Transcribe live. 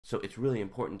So it's really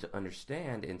important to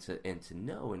understand and to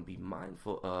know and be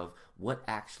mindful of what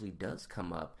actually does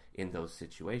come up in those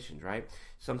situations, right?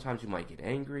 Sometimes you might get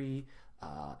angry,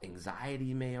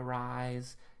 anxiety may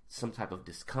arise, some type of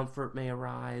discomfort may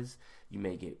arise. You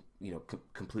may get,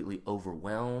 completely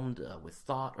overwhelmed with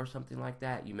thought or something like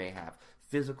that. You may have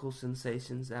physical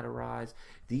sensations that arise.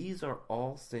 These are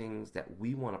all things that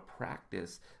we want to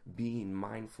practice being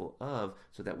mindful of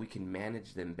so that we can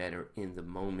manage them better in the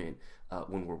moment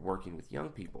when we're working with young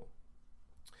people.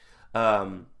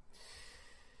 In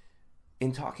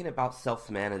talking about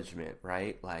self-management,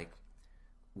 right? Like,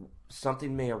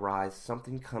 something may arise,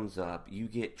 something comes up, you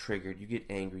get triggered, you get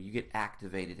angry, you get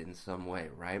activated in some way,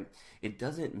 right? It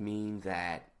doesn't mean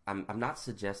that I'm not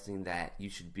suggesting that you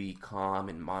should be calm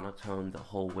and monotone the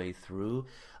whole way through.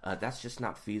 That's just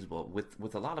not feasible.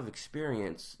 With a lot of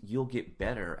experience, you'll get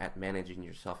better at managing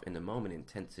yourself in the moment in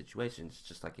tense situations.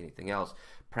 Just like anything else,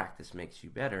 practice makes you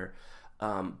better.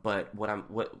 But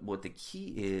what the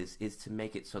key is to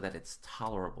make it so that it's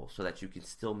tolerable, so that you can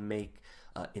still make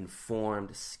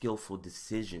informed, skillful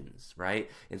decisions, right?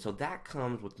 And so that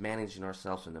comes with managing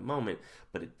ourselves in the moment,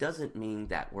 but it doesn't mean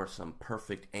that we're some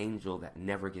perfect angel that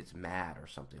never gets mad or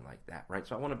something like that, right?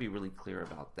 So I want to be really clear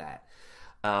about that.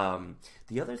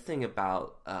 The other thing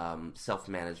about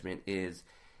self-management is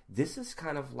this is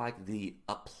kind of like the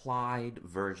applied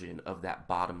version of that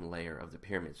bottom layer of the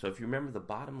pyramid. So if you remember, the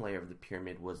bottom layer of the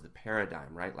pyramid was the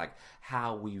paradigm, right? Like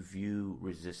how we view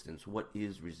resistance. What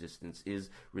is resistance? Is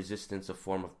resistance a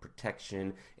form of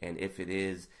protection? And if it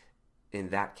is, in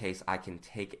that case, I can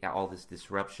take all this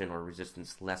disruption or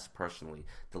resistance less personally.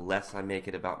 The less I make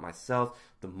it about myself,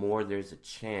 the more there's a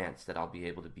chance that I'll be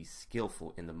able to be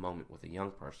skillful in the moment with a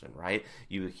young person, right?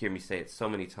 You hear me say it so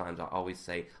many times. I always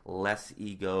say less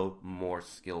ego, more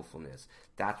skillfulness.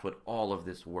 That's what all of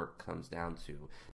this work comes down to.